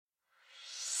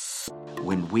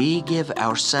When we give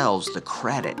ourselves the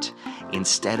credit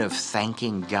instead of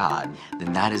thanking God,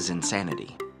 then that is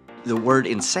insanity. The word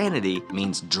insanity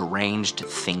means deranged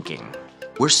thinking.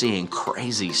 We're seeing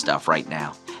crazy stuff right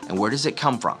now. And where does it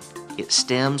come from? It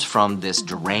stems from this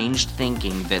deranged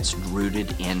thinking that's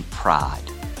rooted in pride.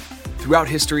 Throughout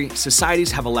history,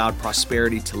 societies have allowed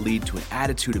prosperity to lead to an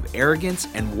attitude of arrogance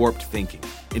and warped thinking.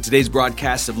 In today's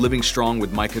broadcast of Living Strong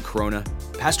with Micah Corona,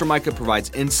 Pastor Micah provides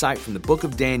insight from the book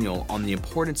of Daniel on the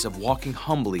importance of walking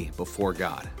humbly before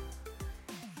God.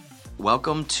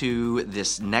 Welcome to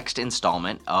this next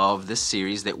installment of this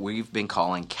series that we've been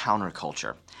calling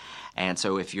Counterculture. And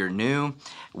so if you're new,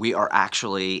 we are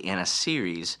actually in a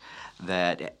series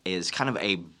that is kind of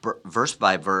a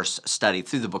verse-by-verse study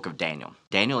through the book of Daniel.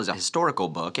 Daniel is a historical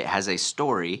book. It has a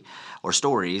story or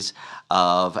stories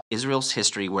of Israel's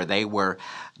history where they were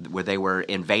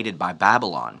invaded by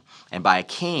Babylon and by a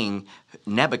king,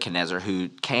 Nebuchadnezzar, who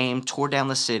came, tore down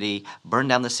the city, burned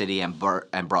down the city, and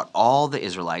brought all the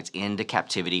Israelites into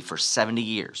captivity for 70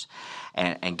 years.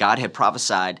 And God had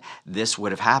prophesied this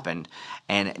would have happened.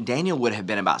 And Daniel would have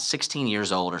been about 16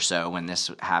 years old or so when this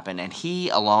happened. And he,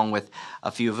 along with a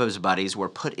few of his buddies, were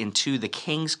put into the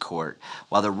king's court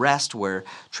while the rest were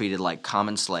treated like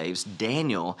common slaves.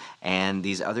 Daniel and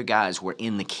these other guys were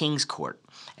in the king's court.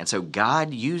 And so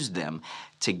God used them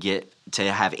to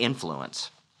have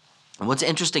influence. And what's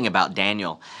interesting about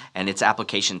Daniel and its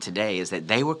application today is that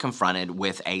they were confronted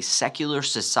with a secular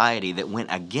society that went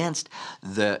against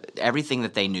everything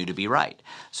that they knew to be right.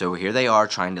 So here they are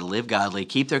trying to live godly,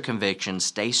 keep their convictions,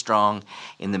 stay strong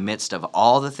in the midst of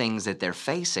all the things that they're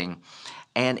facing.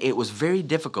 And it was very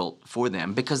difficult for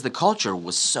them because the culture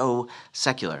was so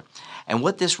secular. And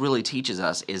what this really teaches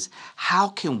us is how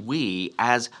can we,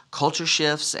 as culture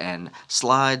shifts and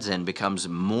slides and becomes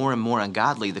more and more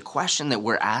ungodly, the question that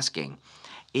we're asking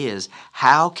is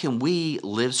how can we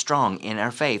live strong in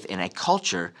our faith in a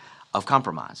culture of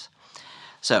compromise?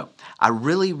 So I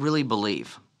really, really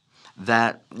believe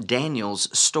that Daniel's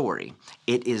story,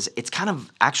 it's kind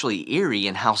of actually eerie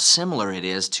in how similar it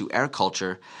is to our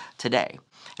culture today.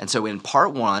 And so in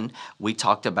part one, we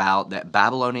talked about that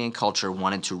Babylonian culture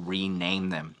wanted to rename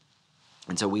them.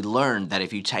 And so we learned that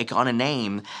if you take on a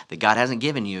name that God hasn't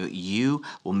given you, you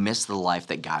will miss the life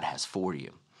that God has for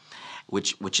you,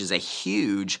 which is a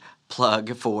huge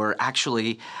plug for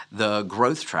actually the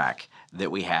growth track that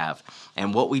we have.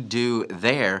 And what we do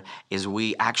there is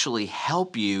we actually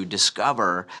help you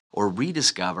discover or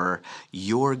rediscover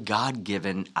your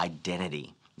God-given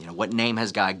identity. You know, what name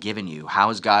has God given you? How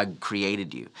has God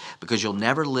created you? Because you'll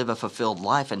never live a fulfilled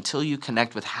life until you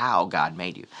connect with how God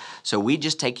made you. So we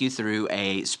just take you through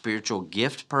a spiritual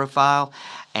gift profile.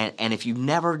 And if you've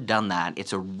never done that,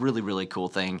 it's a really, really cool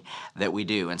thing that we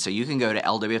do. And so you can go to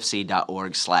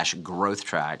lwfc.org/growth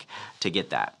track to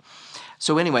get that.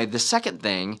 So anyway, the second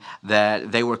thing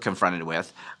that they were confronted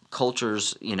with,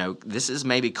 culture's, this is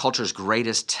maybe culture's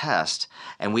greatest test.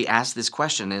 And we ask this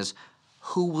question is,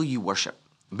 who will you worship?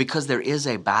 Because there is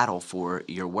a battle for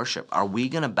your worship. Are we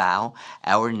going to bow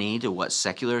our knee to what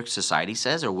secular society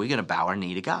says, or are we going to bow our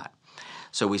knee to God?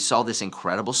 So we saw this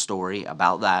incredible story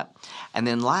about that. And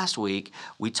then last week,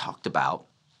 we talked about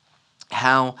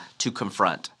how to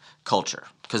confront culture.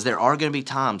 Because there are going to be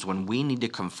times when we need to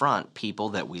confront people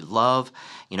that we love,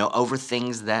 over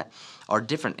things that are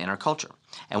different in our culture.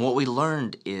 And what we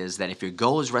learned is that if your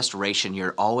goal is restoration,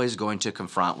 you're always going to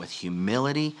confront with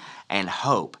humility and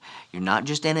hope. You're not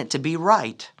just in it to be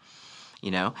right,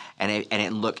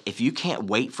 look, if you can't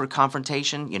wait for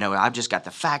confrontation, I've just got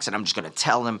the facts and I'm just going to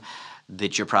tell them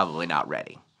that you're probably not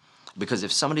ready. Because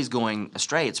if somebody's going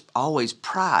astray, it's always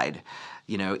pride,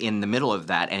 in the middle of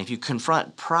that. And if you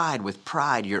confront pride with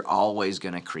pride, you're always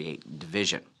going to create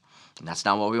division. And that's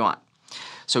not what we want.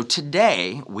 So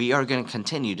today, we are going to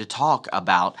continue to talk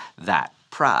about that,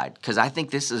 pride, because I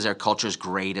think this is our culture's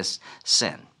greatest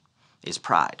sin, is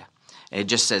pride. It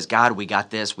just says, God, we got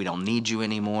this. We don't need you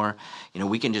anymore.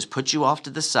 We can just put you off to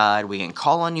the side. We can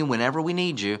call on you whenever we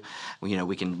need you.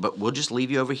 But we'll just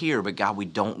leave you over here. But God, we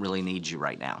don't really need you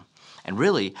right now. And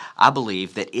really, I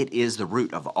believe that it is the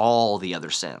root of all the other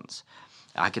sins.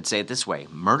 I could say it this way.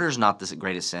 Murder is not the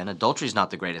greatest sin. Adultery is not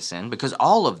the greatest sin because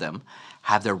all of them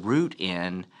have their root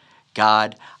in,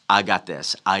 God, I got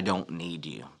this. I don't need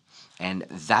you. And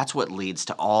that's what leads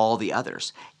to all the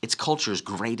others. It's culture's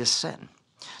greatest sin.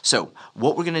 So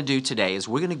what we're going to do today is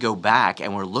we're going to go back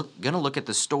and we're going to look at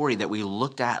the story that we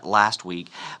looked at last week,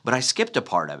 but I skipped a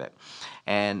part of it.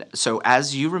 And so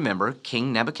as you remember,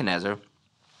 King Nebuchadnezzar,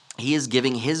 he is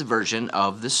giving his version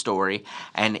of the story,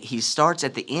 and he starts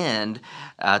at the end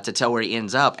to tell where he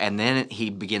ends up, and then he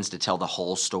begins to tell the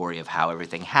whole story of how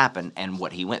everything happened and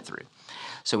what he went through.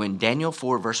 So in Daniel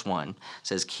 4, verse 1,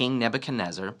 says King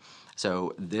Nebuchadnezzar.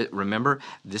 So remember,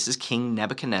 this is King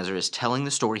Nebuchadnezzar is telling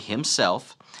the story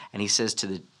himself, and he says to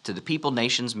the people,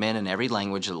 nations, men, in every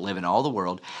language that live in all the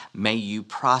world, may you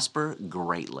prosper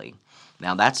greatly.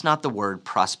 Now, that's not the word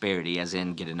prosperity, as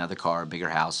in get another car, a bigger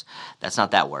house. That's not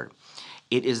that word.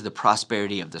 It is the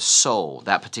prosperity of the soul,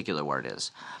 that particular word is.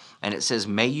 And it says,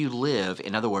 may you live,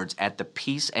 in other words, at the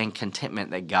peace and contentment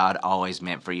that God always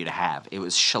meant for you to have. It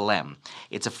was shalem.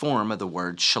 It's a form of the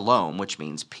word shalom, which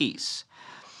means peace.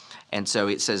 And so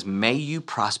it says, may you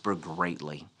prosper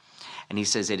greatly. And he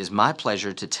says, it is my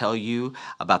pleasure to tell you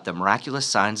about the miraculous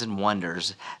signs and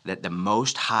wonders that the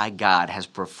Most High God has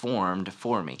performed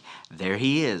for me. There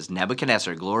he is,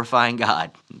 Nebuchadnezzar, glorifying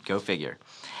God. Go figure.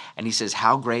 And he says,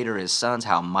 how great are his sons,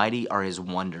 how mighty are his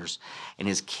wonders. And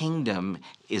his kingdom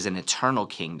is an eternal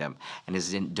kingdom, and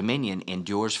his dominion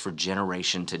endures for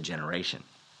generation to generation.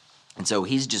 And so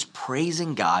he's just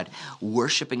praising God,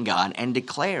 worshiping God, and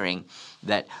declaring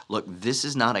that, look, this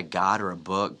is not a God or a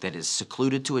book that is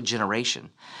secluded to a generation,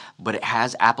 but it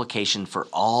has application for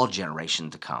all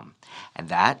generations to come. And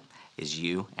that is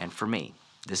you and for me.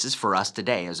 This is for us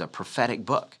today as a prophetic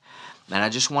book. And I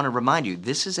just want to remind you,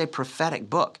 this is a prophetic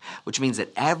book, which means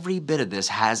that every bit of this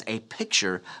has a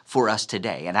picture for us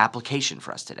today, an application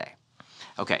for us today.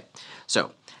 Okay,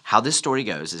 so how this story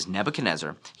goes is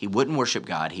Nebuchadnezzar, he wouldn't worship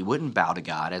God, he wouldn't bow to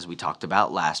God, as we talked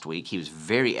about last week. He was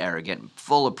very arrogant,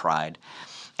 full of pride,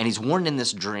 and he's warned in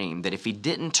this dream that if he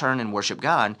didn't turn and worship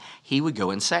God, he would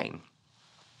go insane.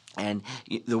 And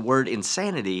the word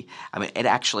insanity, it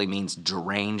actually means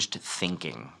deranged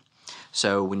thinking.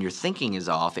 So when your thinking is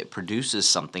off, it produces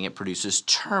something, it produces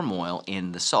turmoil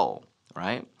in the soul,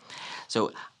 right?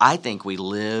 So I think we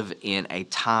live in a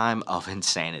time of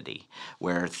insanity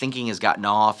where thinking has gotten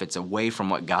off, it's away from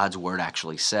what God's word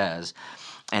actually says.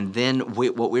 And then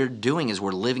what we're doing is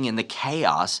we're living in the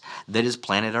chaos that is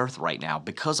planet Earth right now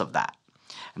because of that.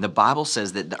 And the Bible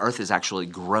says that the earth is actually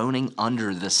groaning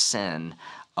under the sin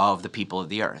of the people of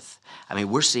the earth.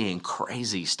 We're seeing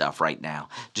crazy stuff right now.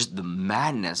 Just the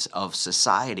madness of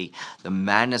society, the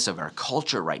madness of our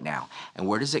culture right now. And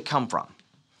where does it come from?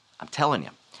 I'm telling you,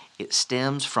 it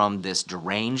stems from this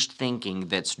deranged thinking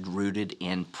that's rooted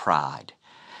in pride.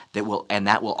 That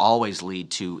will always lead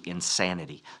to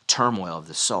insanity, turmoil of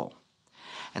the soul.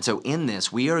 And so in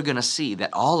this, we are going to see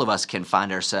that all of us can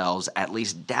find ourselves at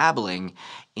least dabbling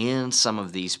in some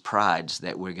of these prides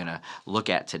that we're going to look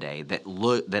at today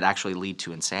that actually lead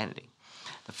to insanity.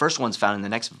 The first one's found in the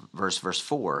next verse, verse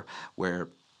 4, where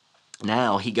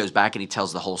now he goes back and he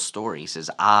tells the whole story. He says,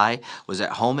 I was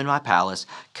at home in my palace,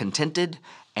 contented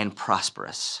and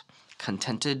prosperous.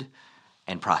 Contented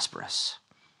and prosperous.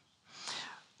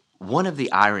 One of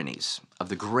the ironies of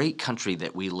the great country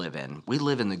that we live in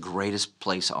the greatest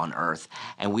place on earth,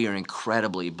 and we are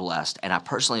incredibly blessed. And I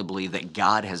personally believe that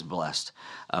God has blessed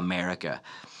America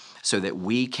so that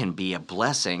we can be a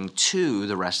blessing to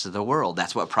the rest of the world.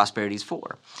 That's what prosperity is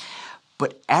for.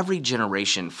 But every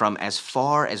generation, from as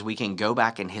far as we can go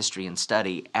back in history and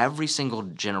study, every single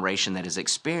generation that has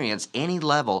experienced any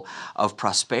level of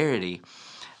prosperity,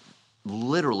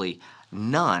 literally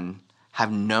none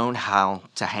have known how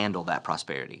to handle that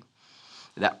prosperity.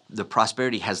 That the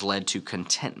prosperity has led to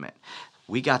contentment.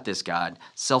 We got this, God,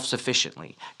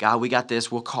 self-sufficiently. God, we got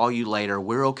this. We'll call you later.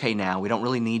 We're okay now. We don't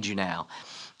really need you now.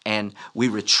 And we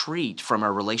retreat from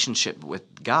our relationship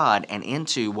with God and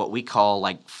into what we call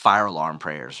like fire alarm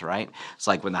prayers, right? It's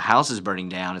like when the house is burning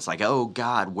down, it's like, oh,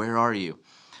 God, where are you?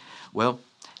 Well,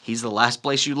 he's the last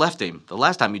place you left him, the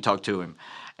last time you talked to him.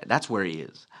 That's where he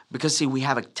is. Because, see, we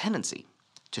have a tendency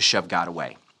to shove God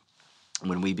away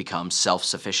when we become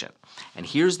self-sufficient. And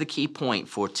here's the key point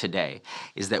for today,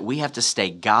 is that we have to stay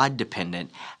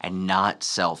God-dependent and not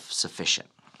self-sufficient.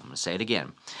 I'm going to say it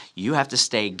again. You have to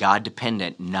stay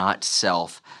God-dependent, not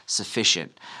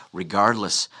self-sufficient,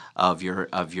 regardless of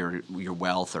your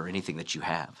wealth or anything that you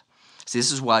have. See,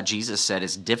 this is why Jesus said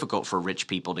it's difficult for rich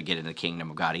people to get into the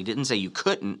kingdom of God. He didn't say you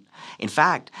couldn't. In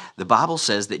fact, the Bible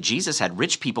says that Jesus had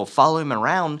rich people follow him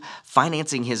around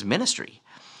financing his ministry.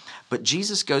 But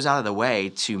Jesus goes out of the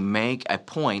way to make a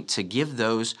point to give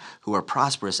those who are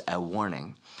prosperous a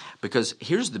warning. Because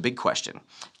here's the big question.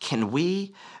 Can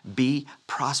we be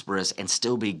prosperous and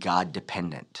still be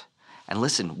God-dependent? And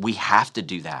listen, we have to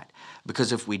do that.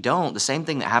 Because if we don't, the same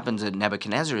thing that happens to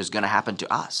Nebuchadnezzar is going to happen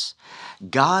to us.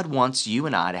 God wants you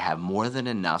and I to have more than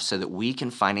enough so that we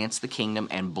can finance the kingdom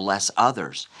and bless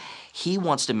others. He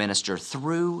wants to minister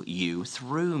through you,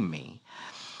 through me.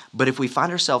 But if we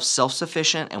find ourselves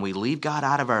self-sufficient and we leave God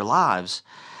out of our lives,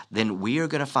 then we are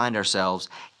going to find ourselves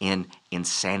in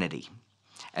insanity.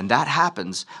 And that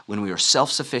happens when we are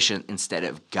self-sufficient instead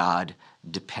of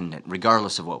God-dependent,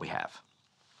 regardless of what we have.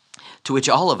 To which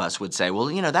all of us would say, well,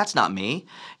 that's not me.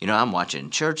 I'm watching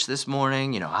church this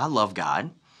morning. I love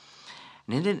God.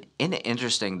 And isn't it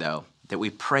interesting, though, that we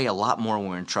pray a lot more when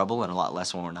we're in trouble and a lot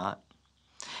less when we're not?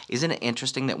 Isn't it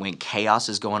interesting that when chaos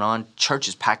is going on, church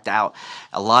is packed out,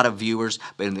 a lot of viewers,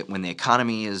 but when the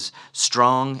economy is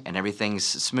strong and everything's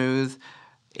smooth,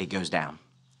 it goes down.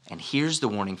 And here's the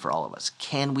warning for all of us.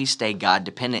 Can we stay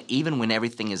God-dependent even when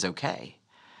everything is okay?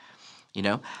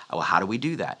 Well, how do we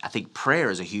do that? I think prayer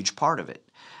is a huge part of it.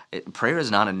 Prayer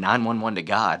is not a 911 to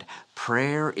God.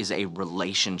 Prayer is a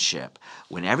relationship.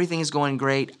 When everything is going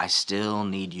great, I still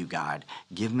need you, God.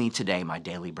 Give me today my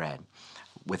daily bread.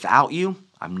 Without you,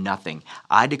 I'm nothing.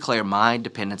 I declare my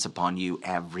dependence upon you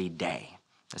every day.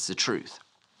 That's the truth.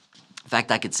 In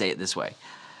fact, I could say it this way.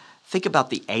 Think about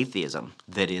the atheism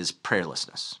that is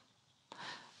prayerlessness.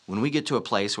 When we get to a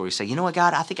place where we say, you know what,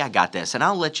 God, I think I got this, and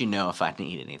I'll let you know if I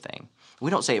need anything. We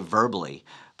don't say it verbally,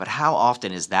 but how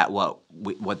often is that what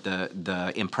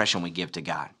the impression we give to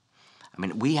God? I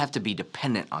mean, we have to be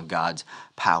dependent on God's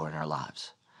power in our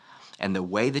lives. And the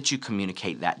way that you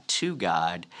communicate that to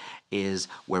God is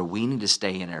where we need to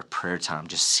stay in our prayer time,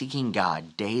 just seeking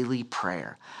God, daily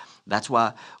prayer. That's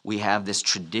why we have this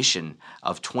tradition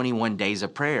of 21 days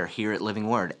of prayer here at Living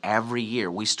Word. Every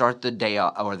year, we start the day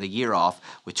or the year off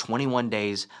with 21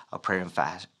 days of prayer and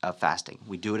fasting.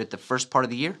 We do it at the first part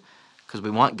of the year because we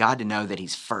want God to know that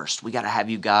He's first. We got to have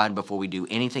you, God, before we do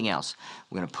anything else.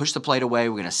 We're going to push the plate away.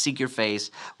 We're going to seek your face.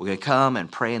 We're going to come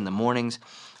and pray in the mornings.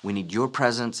 We need your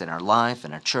presence in our life,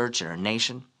 in our church, in our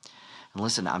nation. And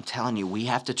listen, I'm telling you, we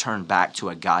have to turn back to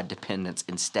a God dependence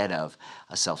instead of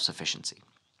a self-sufficiency.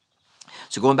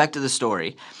 So going back to the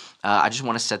story, I just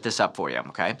want to set this up for you,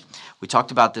 okay? We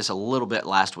talked about this a little bit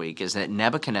last week, is that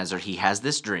Nebuchadnezzar, he has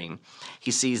this dream.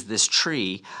 He sees this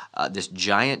tree, this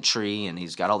giant tree, and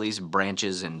he's got all these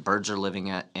branches, and birds are living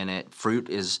in it. Fruit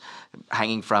is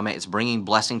hanging from it. It's bringing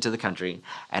blessing to the country.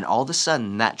 And all of a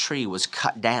sudden, that tree was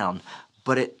cut down,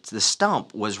 but the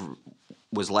stump was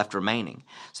left remaining.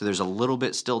 So there's a little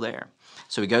bit still there.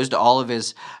 So he goes to all of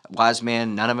his wise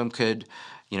men. None of them could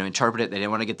interpret it. They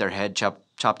didn't want to get their head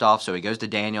chopped off. So he goes to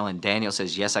Daniel, and Daniel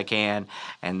says, yes, I can.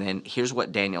 And then here's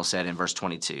what Daniel said in verse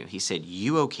 22. He said,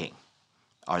 you, O king,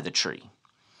 are the tree.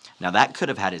 Now that could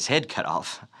have had his head cut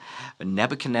off. But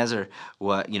Nebuchadnezzar,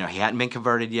 he hadn't been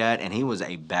converted yet, and he was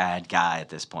a bad guy at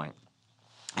this point.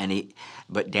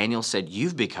 But Daniel said,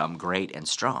 you've become great and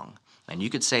strong. And you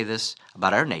could say this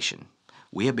about our nation.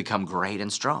 We have become great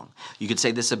and strong. You could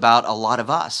say this about a lot of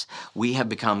us. We have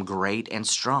become great and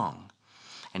strong.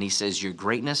 And he says, your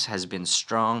greatness has been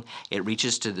strong. It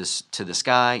reaches to the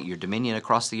sky, your dominion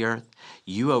across the earth.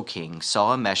 You, O king,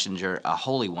 saw a messenger, a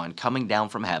holy one, coming down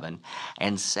from heaven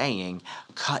and saying,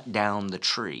 cut down the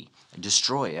tree,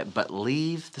 destroy it, but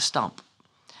leave the stump.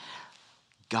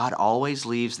 God always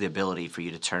leaves the ability for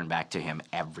you to turn back to him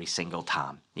every single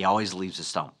time. He always leaves a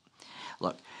stump.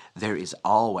 Look, there is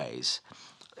always,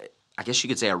 I guess you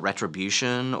could say, a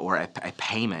retribution or a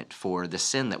payment for the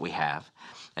sin that we have.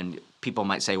 And people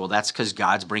might say, well, that's because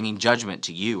God's bringing judgment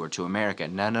to you or to America.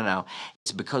 No.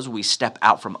 It's because we step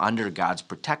out from under God's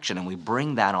protection and we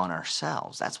bring that on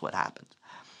ourselves. That's what happens.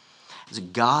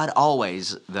 God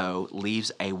always, though,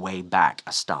 leaves a way back,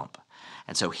 a stump.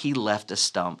 And so he left a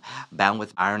stump bound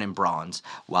with iron and bronze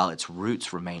while its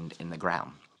roots remained in the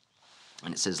ground.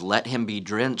 And it says, let him be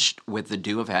drenched with the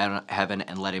dew of heaven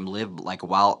and let him live like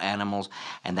wild animals,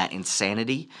 and that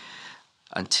insanity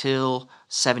until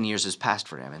 7 years has passed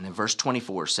for him. And then verse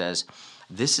 24 says,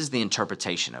 this is the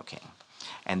interpretation, O king,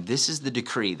 and this is the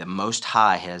decree the Most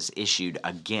High has issued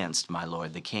against my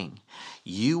lord the king.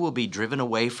 You will be driven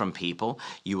away from people.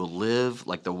 You will live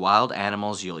like the wild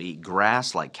animals. You'll eat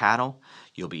grass like cattle.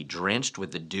 You'll be drenched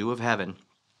with the dew of heaven.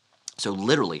 So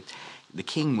literally, the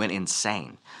king went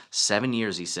insane. 7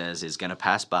 years, he says, is going to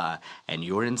pass by, and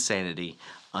your insanity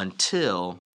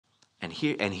until, and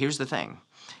here's the thing.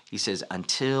 He says,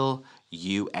 until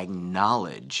you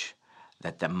acknowledge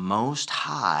that the Most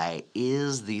High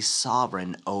is the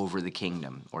sovereign over the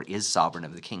kingdom, or is sovereign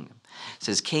of the kingdom. It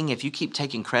says, king, if you keep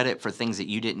taking credit for things that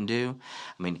you didn't do,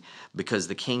 because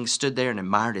the king stood there and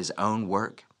admired his own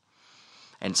work,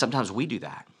 and sometimes we do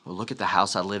that. Well, look at the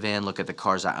house I live in, look at the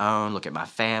cars I own, look at my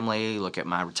family, look at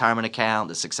my retirement account,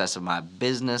 the success of my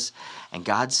business. And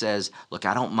God says, look,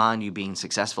 I don't mind you being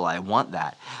successful. I want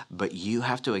that. But you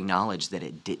have to acknowledge that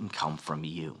it didn't come from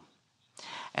you.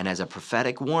 And as a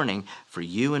prophetic warning for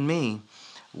you and me,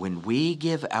 when we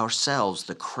give ourselves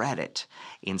the credit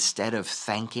instead of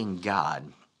thanking God,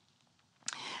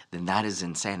 then that is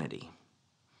insanity.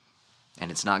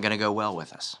 And it's not going to go well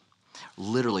with us.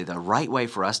 Literally, the right way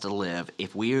for us to live,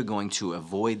 if we are going to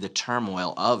avoid the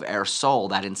turmoil of our soul,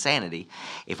 that insanity,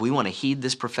 if we want to heed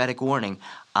this prophetic warning,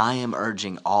 I am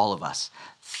urging all of us,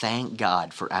 thank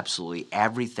God for absolutely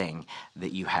everything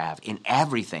that you have. In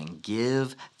everything,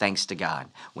 give thanks to God.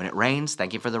 When it rains,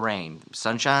 thank Him for the rain.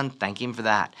 Sunshine, thank Him for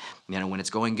that. When it's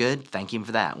going good, thank Him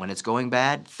for that. When it's going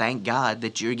bad, thank God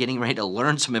that you're getting ready to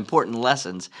learn some important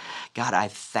lessons. God, I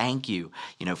thank you,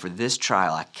 for this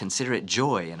trial. I consider it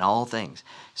joy in all things.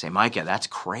 Say, Micah, that's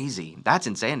crazy. That's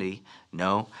insanity.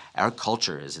 No, our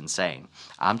culture is insane.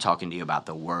 I'm talking to you about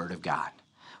the Word of God.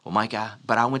 Well, Micah,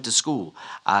 but I went to school.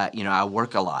 I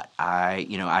work a lot. I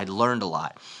learned a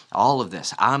lot. All of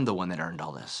this, I'm the one that earned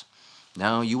all this.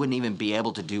 No, you wouldn't even be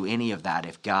able to do any of that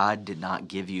if God did not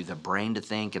give you the brain to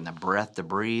think and the breath to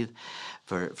breathe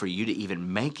for you to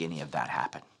even make any of that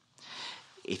happen.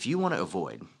 If you want to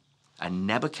avoid a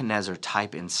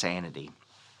Nebuchadnezzar-type insanity,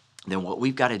 then what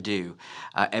we've got to do,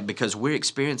 because we're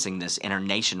experiencing this in our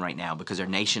nation right now, because our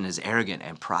nation is arrogant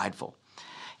and prideful.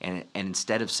 And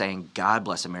instead of saying, God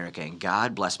bless America and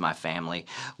God bless my family,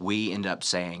 we end up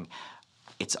saying,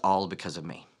 it's all because of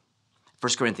me.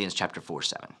 1 Corinthians chapter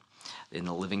 4:7 in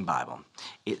the Living Bible,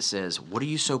 it says, what are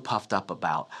you so puffed up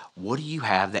about? What do you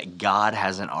have that God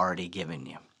hasn't already given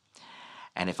you?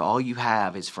 And if all you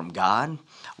have is from God,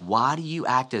 why do you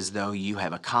act as though you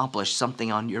have accomplished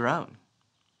something on your own?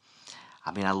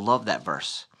 I love that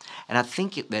verse. And I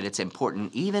think that it's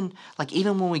important, even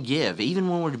when we give, even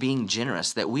when we're being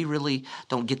generous, that we really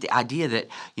don't get the idea that,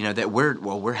 that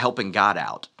we're helping God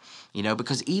out.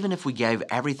 Because even if we gave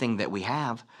everything that we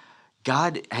have,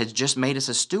 God has just made us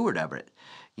a steward of it.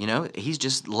 He's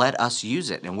just let us use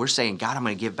it. And we're saying, God, I'm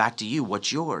going to give back to you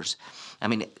what's yours.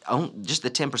 Just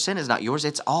the 10% is not yours.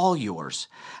 It's all yours.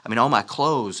 All my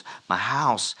clothes, my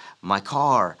house, my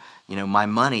car, my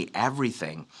money,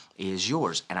 everything is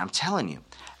yours. And I'm telling you,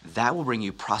 that will bring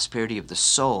you prosperity of the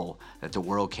soul that the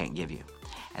world can't give you.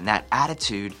 And that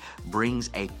attitude brings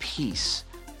a peace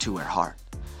to our heart.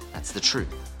 That's the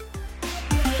truth.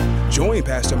 Join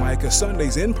Pastor Micah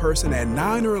Sundays in person at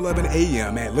 9 or 11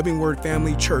 a.m. at Living Word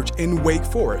Family Church in Wake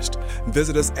Forest.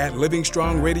 Visit us at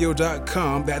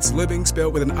livingstrongradio.com. That's living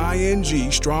spelled with an ing,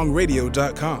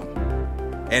 strongradio.com.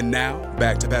 And now,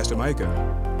 back to Pastor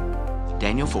Micah.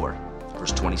 Daniel 4,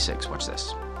 verse 26. Watch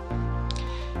this.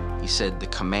 He said, the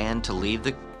command to leave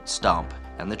the stump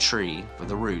and the tree for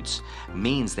the roots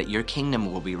means that your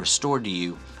kingdom will be restored to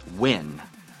you when,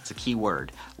 it's a key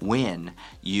word, when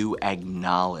you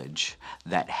acknowledge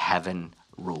that heaven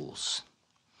rules.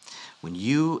 When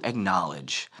you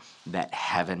acknowledge that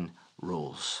heaven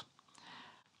rules.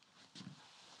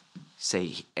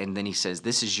 And then he says,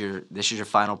 this is your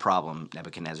final problem,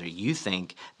 Nebuchadnezzar. You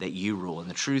think that you rule, and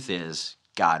the truth is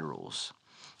God rules.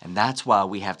 And that's why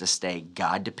we have to stay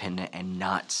God-dependent and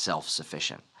not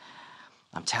self-sufficient.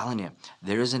 I'm telling you,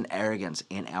 there is an arrogance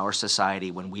in our society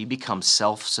when we become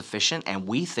self-sufficient and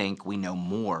we think we know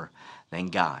more than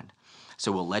God.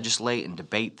 So we'll legislate and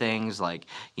debate things like,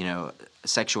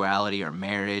 sexuality or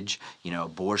marriage,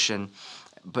 abortion.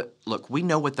 But look, we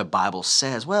know what the Bible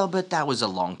says. Well, but that was a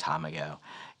long time ago.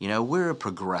 We're a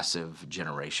progressive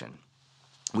generation.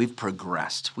 We've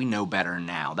progressed. We know better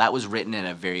now. That was written in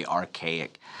a very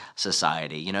archaic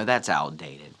society. That's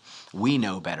outdated. We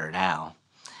know better now.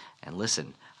 And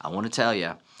listen, I want to tell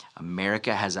you,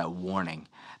 America has a warning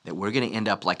that we're going to end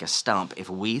up like a stump if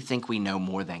we think we know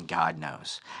more than God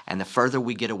knows. And the further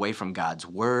we get away from God's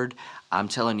word, I'm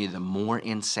telling you, the more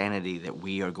insanity that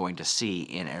we are going to see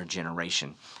in our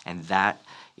generation. And that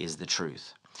is the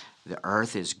truth. The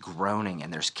earth is groaning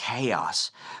and there's chaos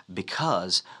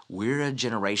because we're a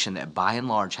generation that by and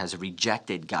large has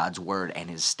rejected God's word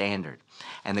and his standard.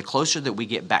 And the closer that we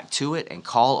get back to it and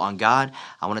call on God,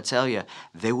 I want to tell you,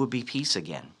 there will be peace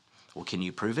again. Well, can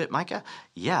you prove it, Micah?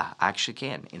 Yeah, I actually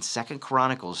can. In 2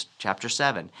 Chronicles chapter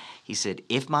 7, he said,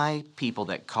 if my people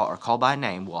that are called by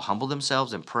name will humble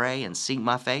themselves and pray and seek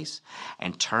my face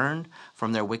and turn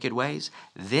from their wicked ways,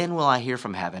 then will I hear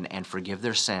from heaven and forgive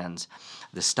their sins.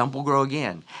 The stump will grow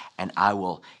again, and I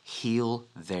will heal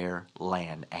their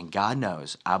land. And God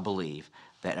knows, I believe,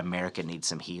 that America needs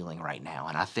some healing right now.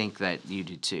 And I think that you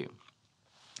do too.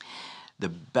 The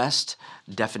best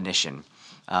definition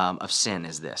of sin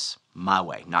is this: my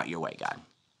way, not your way, God.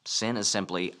 Sin is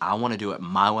simply, I want to do it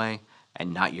my way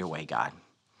and not your way, God.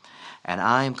 And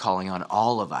I am calling on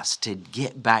all of us to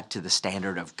get back to the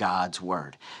standard of God's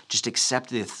Word. Just accept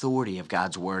the authority of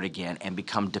God's Word again and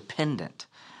become dependent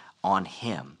on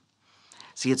Him.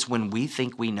 See, it's when we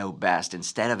think we know best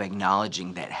instead of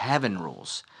acknowledging that heaven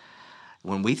rules.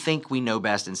 When we think we know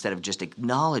best instead of just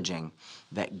acknowledging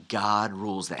that God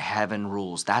rules, that heaven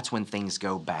rules, that's when things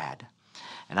go bad.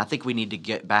 And I think we need to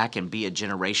get back and be a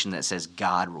generation that says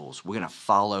God rules. We're going to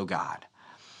follow God.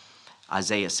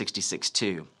 Isaiah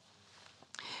 66:2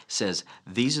 says,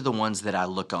 "These are the ones that I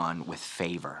look on with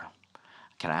favor."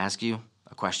 Can I ask you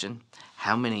a question?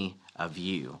 How many of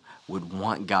you would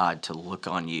want God to look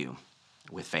on you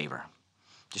with favor?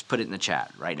 Just put it in the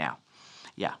chat right now.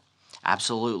 Yeah,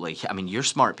 absolutely. I mean, you're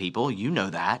smart people. You know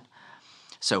that.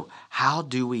 So how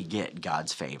do we get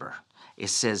God's favor? It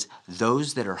says,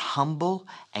 those that are humble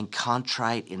and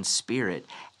contrite in spirit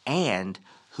and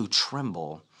who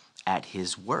tremble at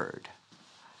His word.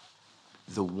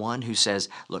 The one who says,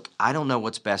 look, I don't know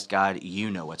what's best, God, you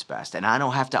know what's best. And I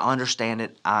don't have to understand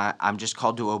it. I'm just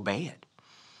called to obey it.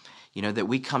 You know, that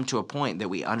we come to a point that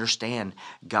we understand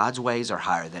God's ways are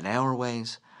higher than our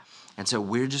ways. And so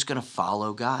we're just going to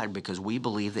follow God because we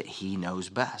believe that He knows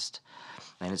best.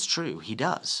 And it's true, He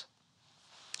does.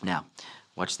 Now,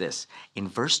 watch this. In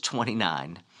verse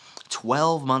 29,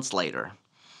 12 months later,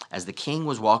 as the king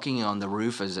was walking on the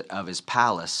roof of his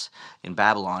palace in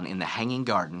Babylon, in the hanging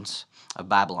gardens of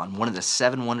Babylon, one of the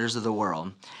 7 wonders of the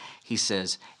world, he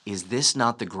says, "Is this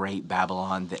not the great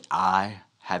Babylon that I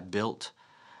have built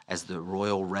as the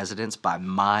royal residence by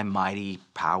my mighty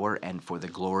power and for the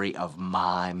glory of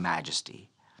my majesty?"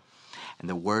 And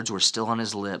the words were still on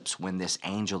his lips when this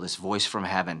angel, this voice from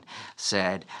heaven,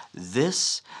 said,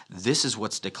 This is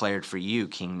what's declared for you,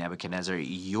 King Nebuchadnezzar.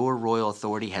 Your royal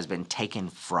authority has been taken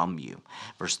from you.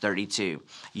 Verse 32,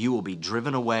 you will be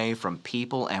driven away from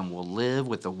people and will live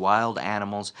with the wild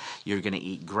animals. You're going to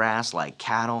eat grass like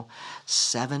cattle.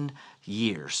 7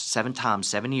 times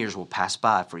 7 years will pass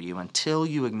by for you until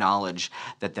you acknowledge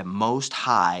that the Most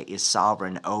High is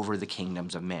sovereign over the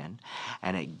kingdoms of men,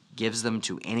 and it gives them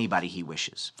to anybody He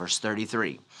wishes. Verse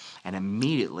 33, and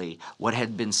immediately what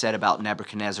had been said about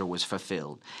Nebuchadnezzar was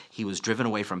fulfilled. He was driven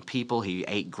away from people. He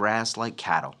ate grass like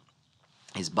cattle.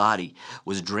 His body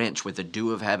was drenched with the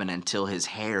dew of heaven until his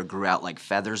hair grew out like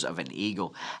feathers of an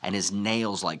eagle and his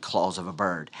nails like claws of a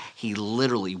bird. He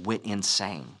literally went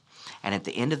insane. And at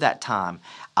the end of that time,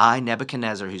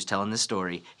 Nebuchadnezzar, who's telling this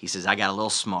story, he says, I got a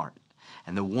little smart.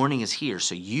 And the warning is here,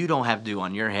 so you don't have dew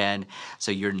on your head,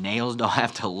 so your nails don't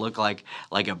have to look like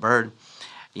a bird.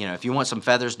 You know, if you want some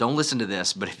feathers, don't listen to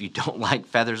this. But if you don't like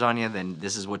feathers on you, then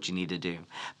this is what you need to do.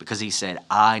 Because he said,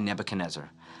 Nebuchadnezzar,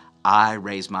 I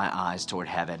raised my eyes toward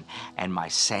heaven, and my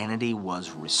sanity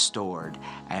was restored,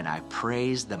 and I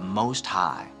praised the Most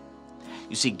High.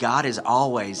 You see, God is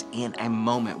always in a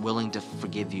moment willing to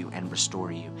forgive you and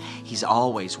restore you. He's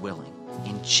always willing,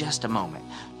 in just a moment,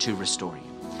 to restore you.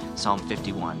 Psalm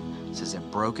 51 says, a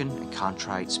broken and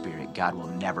contrite spirit God will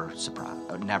never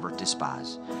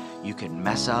despise. You can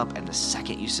mess up, and the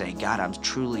second you say, God, I'm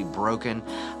truly broken,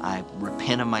 I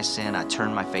repent of my sin, I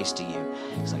turn my face to you,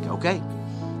 He's like, okay,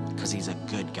 because He's a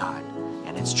good God,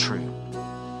 and it's true.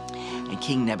 And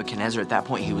King Nebuchadnezzar, at that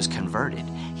point, he was converted.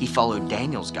 He followed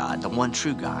Daniel's God, the one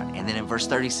true God. And then in verse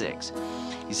 36,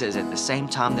 he says, at the same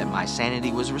time that my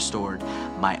sanity was restored,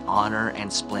 my honor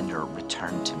and splendor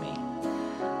returned to me.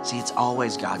 See, it's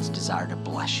always God's desire to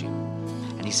bless you.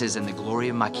 And he says, and the glory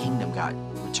of my kingdom God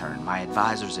returned. My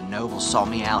advisors and nobles saw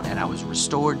me out, and I was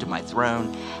restored to my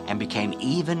throne and became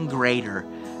even greater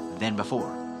than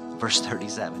before. Verse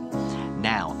 37,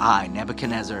 now I,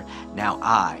 Nebuchadnezzar,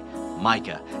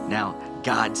 Micah. Now,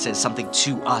 God says something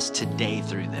to us today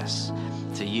through this,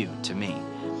 to you, to me.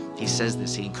 He says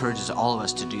this. He encourages all of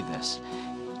us to do this.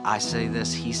 I say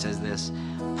this. He says this.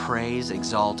 Praise,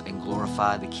 exalt, and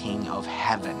glorify the King of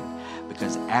heaven,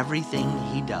 because everything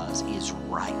He does is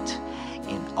right,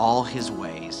 and all His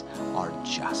ways are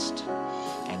just.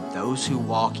 And those who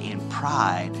walk in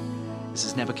pride, this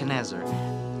is Nebuchadnezzar,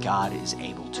 God is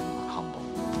able to humble.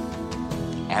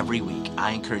 Every week,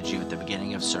 I encourage you at the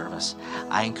beginning of service,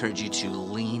 I encourage you to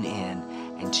lean in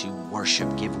and to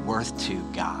worship, give worth to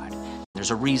God.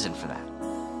 There's a reason for that.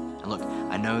 And look,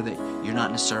 I know that you're not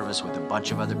in a service with a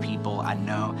bunch of other people. I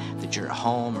know that you're at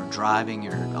home or driving,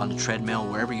 you're on the treadmill,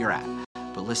 wherever you're at.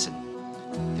 But listen,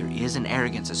 there is an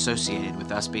arrogance associated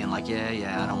with us being like,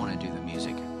 yeah, I don't want to do the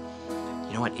music.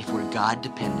 You know what? If we're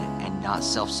God-dependent and not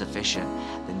self-sufficient,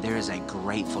 then there is a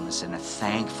gratefulness and a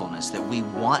thankfulness that we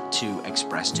want to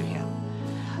express to Him.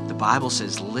 The Bible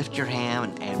says, lift your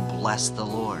hand and bless the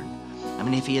Lord. I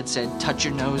mean, if He had said, touch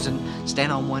your nose and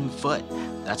stand on one foot,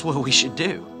 that's what we should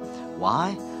do.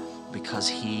 Why? Because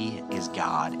he is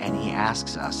God and he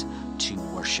asks us to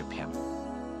worship him.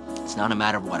 It's not a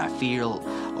matter of what I feel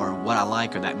or what I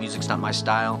like or that music's not my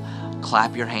style.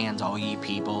 Clap your hands, all ye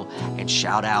people, and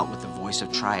shout out with the voice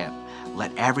of triumph.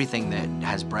 Let everything that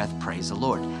has breath praise the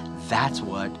Lord. That's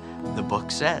what the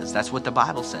book says. That's what the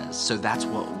Bible says. So that's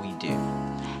what we do.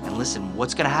 And listen,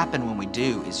 what's going to happen when we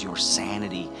do is your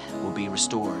sanity will be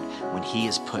restored when he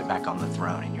is put back on the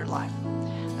throne in your life.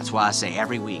 That's why I say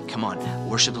every week, come on,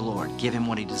 worship the Lord. Give him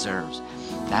what he deserves.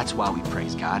 That's why we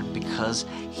praise God, because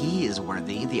he is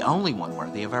worthy, the only one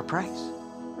worthy of our praise.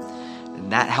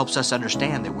 And that helps us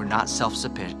understand that we're not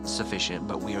self-sufficient,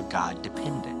 but we are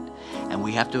God-dependent. And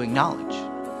we have to acknowledge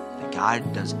that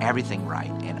God does everything right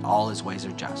and all his ways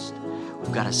are just.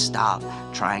 We've got to stop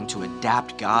trying to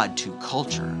adapt God to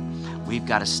culture. We've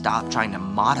got to stop trying to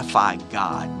modify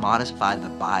God, modify the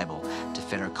Bible to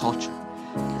fit our culture,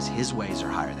 because his ways are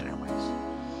higher than our ways.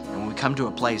 And when we come to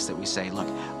a place that we say, look,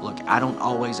 I don't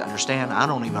always understand, I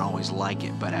don't even always like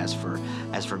it, but as for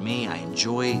me, I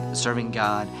enjoy serving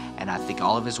God, and I think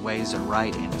all of his ways are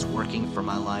right, and it's working for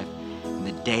my life. And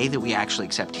the day that we actually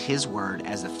accept his word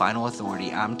as the final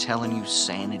authority, I'm telling you,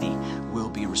 sanity will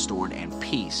be restored and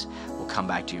peace will come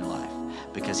back to your life,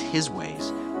 because his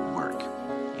ways work.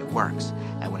 It works.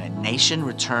 And when a nation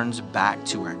returns back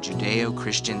to our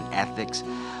Judeo-Christian ethics,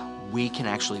 we can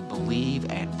actually believe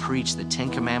and preach the 10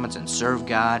 Commandments and serve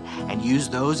God and use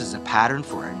those as a pattern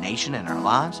for our nation and our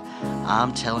lives.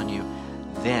 I'm telling you,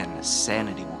 then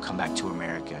sanity will come back to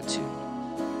America too.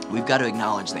 We've got to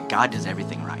acknowledge that God does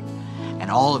everything right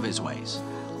and all of his ways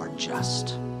are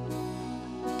just.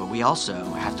 But we also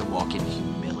have to walk in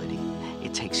humility.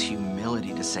 It takes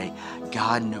humility to say,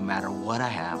 God, no matter what I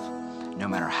have, no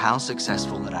matter how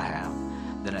successful that I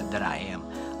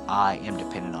am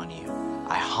dependent on you.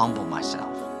 I humble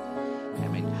myself. I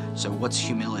mean, so what's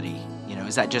humility?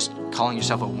 Is that just calling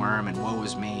yourself a worm and woe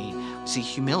is me? See,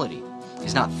 humility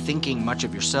is not thinking much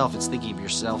of yourself, it's thinking of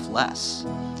yourself less.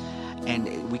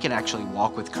 And we can actually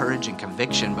walk with courage and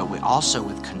conviction, but we also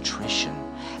with contrition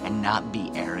and not be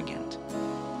arrogant.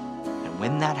 And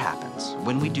when that happens,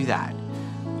 when we do that,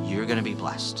 you're going to be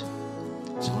blessed.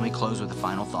 So let me close with a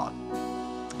final thought.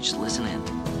 Just listen in.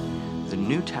 The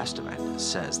New Testament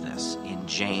says this in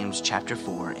James chapter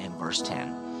 4 and verse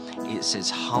 10. It says,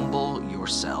 humble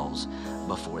yourselves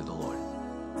before the Lord.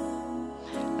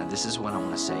 Now this is what I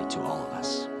want to say to all of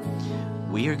us.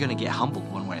 We are going to get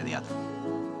humbled one way or the other.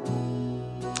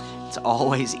 It's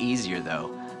always easier,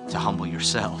 though, to humble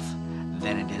yourself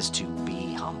than it is to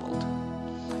be humbled.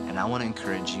 And I want to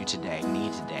encourage you today,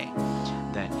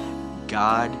 that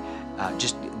God,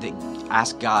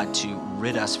 ask God to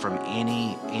rid us from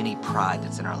any pride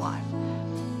that's in our life.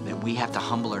 That we have to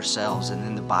humble ourselves, and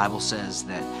then the Bible says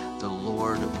that the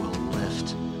Lord will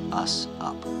lift us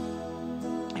up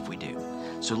if we do.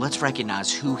 So let's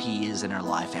recognize who he is in our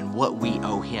life and what we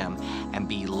owe him, and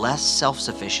be less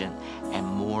self-sufficient and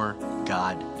more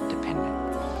God-dependent.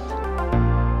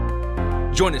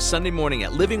 Join us Sunday morning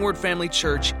at Living Word Family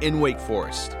Church in Wake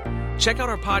Forest. Check out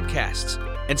our podcasts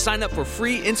and sign up for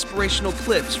free inspirational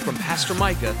clips from Pastor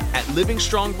Micah at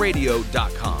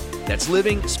livingstrongradio.com. That's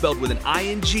living spelled with an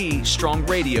ING,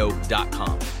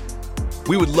 strongradio.com.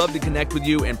 We would love to connect with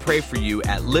you and pray for you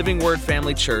at Living Word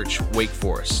Family Church, Wake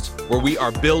Forest, where we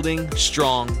are building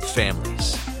strong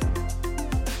families.